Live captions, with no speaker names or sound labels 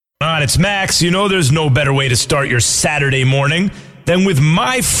on? It's Max. You know there's no better way to start your Saturday morning than with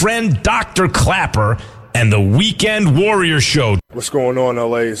my friend Dr. Clapper and the Weekend Warrior Show. What's going on,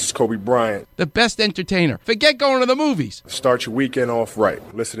 LA? This is Kobe Bryant. The best entertainer. Forget going to the movies. Start your weekend off right.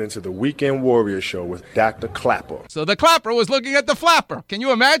 Listening to the Weekend Warrior Show with Dr. Clapper. So the Clapper was looking at the Flapper. Can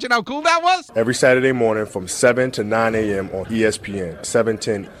you imagine how cool that was? Every Saturday morning from 7 to 9 a.m. on ESPN,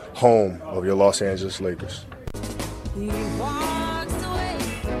 710, home of your Los Angeles Lakers.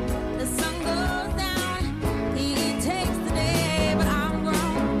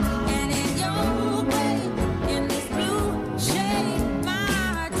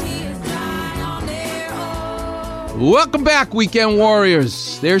 Welcome back, Weekend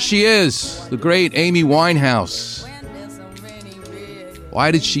Warriors. There she is, the great Amy Winehouse. Why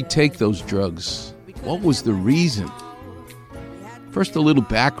did she take those drugs? What was the reason? First, a little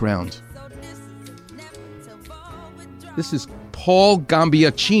background. This is Paul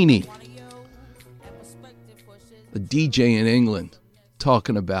Gambiacini, a DJ in England,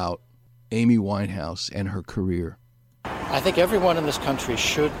 talking about Amy Winehouse and her career. I think everyone in this country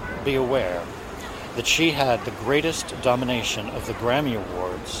should be aware that she had the greatest domination of the Grammy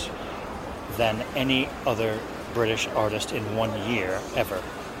Awards than any other British artist in 1 year ever.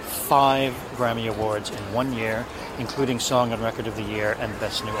 5 Grammy Awards in 1 year, including Song and Record of the Year and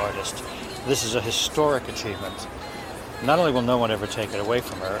Best New Artist. This is a historic achievement. Not only will no one ever take it away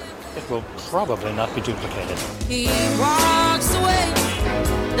from her, it will probably not be duplicated. He walks away,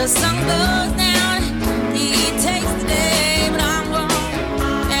 the sun goes down, he takes the day, but I'm gone.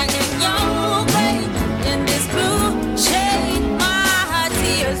 And in your way, in this blue shade, my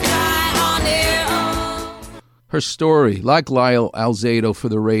tears dry on their own. Her story, like Lyle Alzado for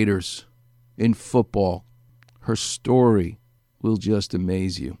the Raiders in football, her story will just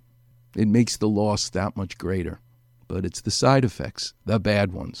amaze you. It makes the loss that much greater. But it's the side effects, the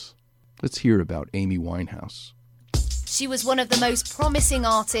bad ones. Let's hear about Amy Winehouse. She was one of the most promising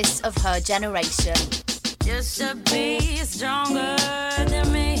artists of her generation. Just to be stronger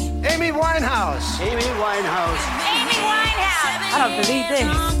than me. Amy Winehouse. Amy Winehouse. Amy Winehouse. I don't believe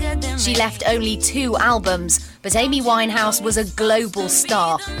this. She left only 2 albums, but Amy Winehouse was a global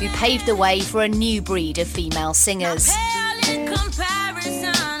star who paved the way for a new breed of female singers.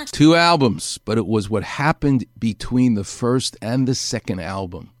 2 albums, but it was what happened between the first and the second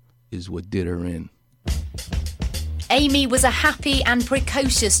album is what did her in. Amy was a happy and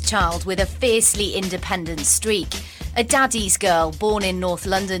precocious child with a fiercely independent streak. A daddy's girl born in North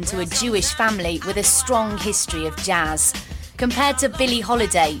London to a Jewish family with a strong history of jazz. Compared to Billie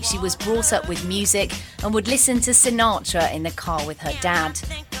Holiday, she was brought up with music and would listen to Sinatra in the car with her dad.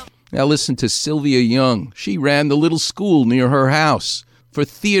 Now listen to Sylvia Young. She ran the little school near her house for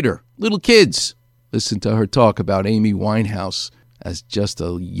theater, little kids. Listen to her talk about Amy Winehouse as just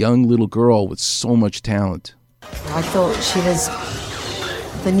a young little girl with so much talent. I thought she was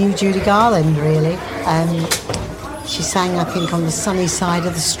the new Judy Garland, really. She sang, I think, on the sunny side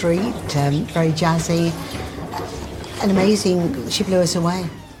of the street, very jazzy and amazing. She blew us away.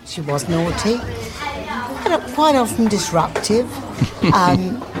 She was naughty, but quite often disruptive.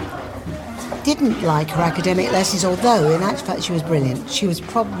 Didn't like her academic lessons, although in actual fact she was brilliant. She was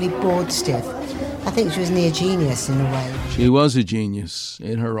probably bored stiff. I think she was near genius in a way. She was a genius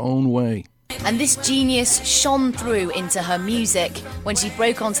in her own way. And this genius shone through into her music. When she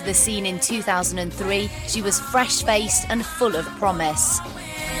broke onto the scene in 2003, she was fresh-faced and full of promise.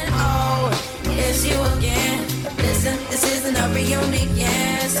 Oh, it's you again. Listen, this isn't a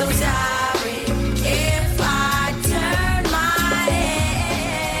reunion. So sorry if I turn my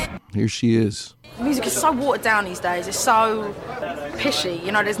head. Here she is. Music is so watered down these days. It's so pishy.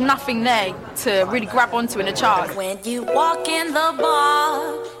 You know, there's nothing there to really grab onto in a chart. When you walk in the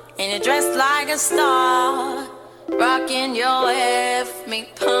bar and you're dressed like a star, rocking your F-me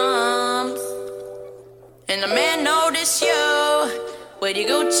pumps, and the man notice you with your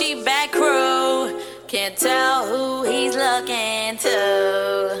Gucci back crew, can't tell who he's looking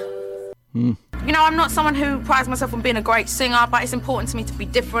to. You know, I'm not someone who prides myself on being a great singer, but it's important to me to be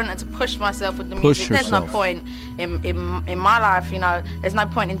different and to push myself with the music. There's no point in my life, you know, there's no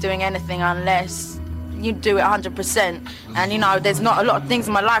point in doing anything unless you do it 100%. And, you know, there's not a lot of things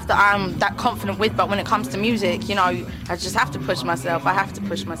in my life that I'm that confident with, but when it comes to music, you know, I just have to push myself. I have to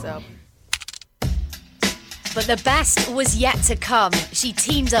push myself. But the best was yet to come. She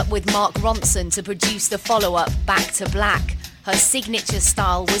teamed up with Mark Ronson to produce the follow-up, Back to Black. Her signature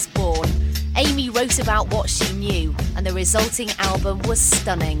style was born. Amy wrote about what she knew, and the resulting album was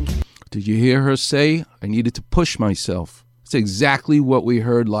stunning. Did you hear her say, I needed to push myself? It's exactly what we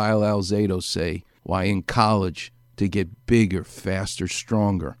heard Lyle Alzado say. Why in college, to get bigger, faster,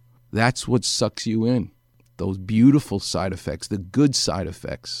 stronger. That's what sucks you in. Those beautiful side effects, the good side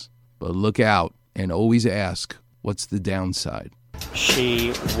effects. But look out and always ask, what's the downside?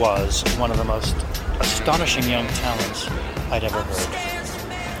 She was one of the most astonishing young talents I'd ever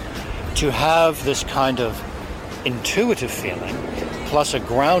heard. To have this kind of intuitive feeling, plus a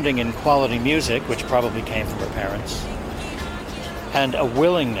grounding in quality music, which probably came from her parents, and a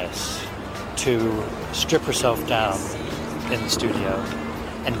willingness to strip herself down in the studio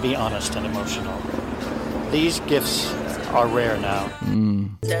and be honest and emotional. These gifts are rare now.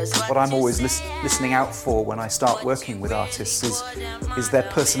 What I'm always listening out for when I start working with artists is their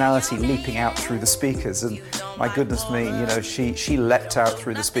personality leaping out through the speakers. And my goodness me, she leapt out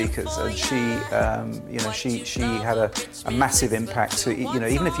through the speakers, and she had a massive impact. So,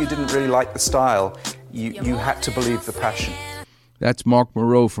 even if you didn't really like the style, you had to believe the passion. That's Mark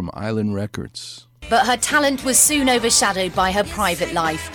Moreau from Island Records. But her talent was soon overshadowed by her private life.